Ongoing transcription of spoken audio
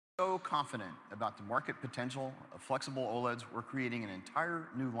So confident about the market potential of flexible OLEDs, we're creating an entire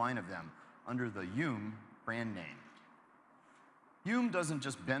new line of them under the UM brand name. UM doesn't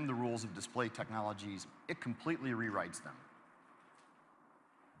just bend the rules of display technologies, it completely rewrites them.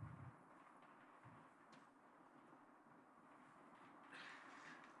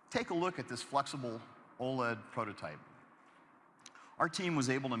 Take a look at this flexible OLED prototype. Our team was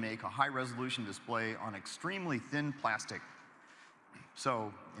able to make a high-resolution display on extremely thin plastic,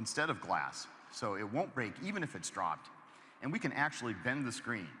 so instead of glass, so it won't break even if it's dropped, and we can actually bend the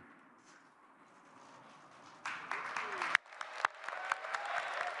screen.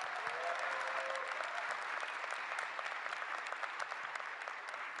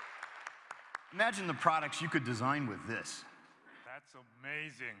 Imagine the products you could design with this. That's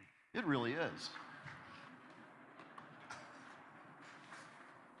amazing. It really is.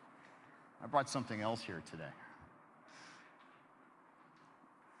 I brought something else here today.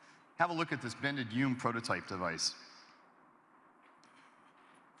 Have a look at this bended UM prototype device.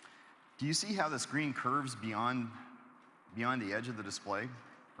 Do you see how the screen curves beyond the edge of the display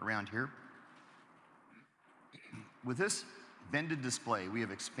around here? With this bended display, we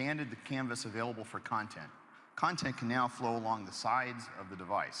have expanded the canvas available for content. Content can now flow along the sides of the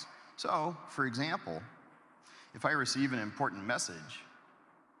device. So, for example, if I receive an important message,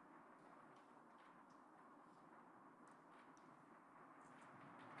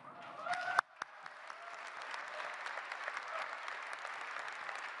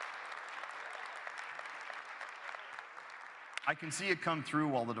 I can see it come through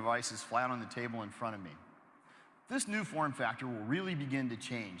while the device is flat on the table in front of me. This new form factor will really begin to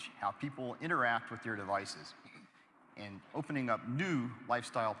change how people interact with their devices and opening up new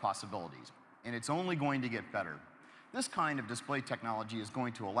lifestyle possibilities. And it's only going to get better. This kind of display technology is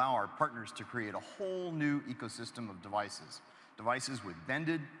going to allow our partners to create a whole new ecosystem of devices. Devices with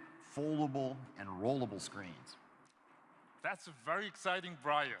bended, foldable, and rollable screens. That's very exciting,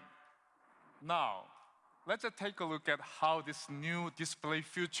 Brian. Now, let's take a look at how this new display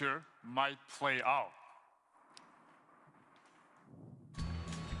future might play out.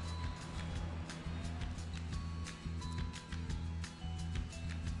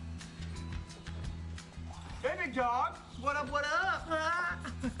 Hey, big dog. What up, what up?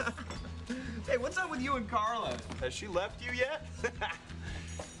 Hey, what's up with you and Carla? Has she left you yet?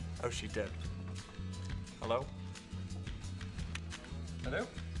 Oh, she did. Hello? Hello?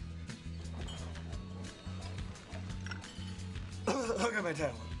 Look at my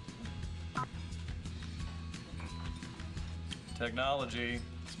tablet. Technology,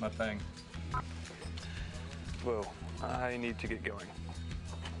 it's my thing. Whoa, I need to get going.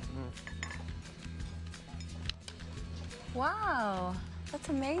 Wow, that's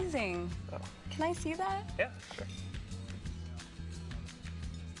amazing. Oh. Can I see that? Yeah, sure.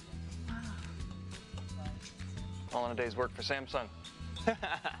 Wow. All in a day's work for Samsung.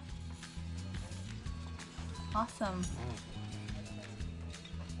 Awesome.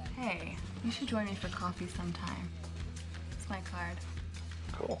 Hey, you should join me for coffee sometime. It's my card.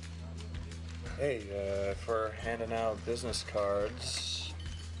 Cool. Hey, if we're handing out business cards.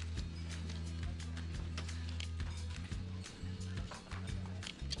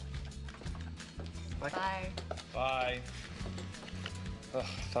 Bye. Bye. Ugh,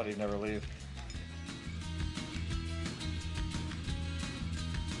 I thought he'd never leave.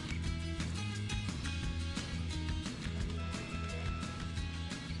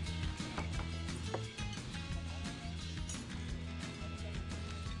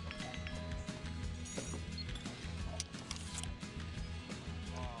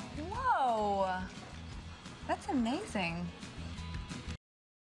 Whoa, that's amazing.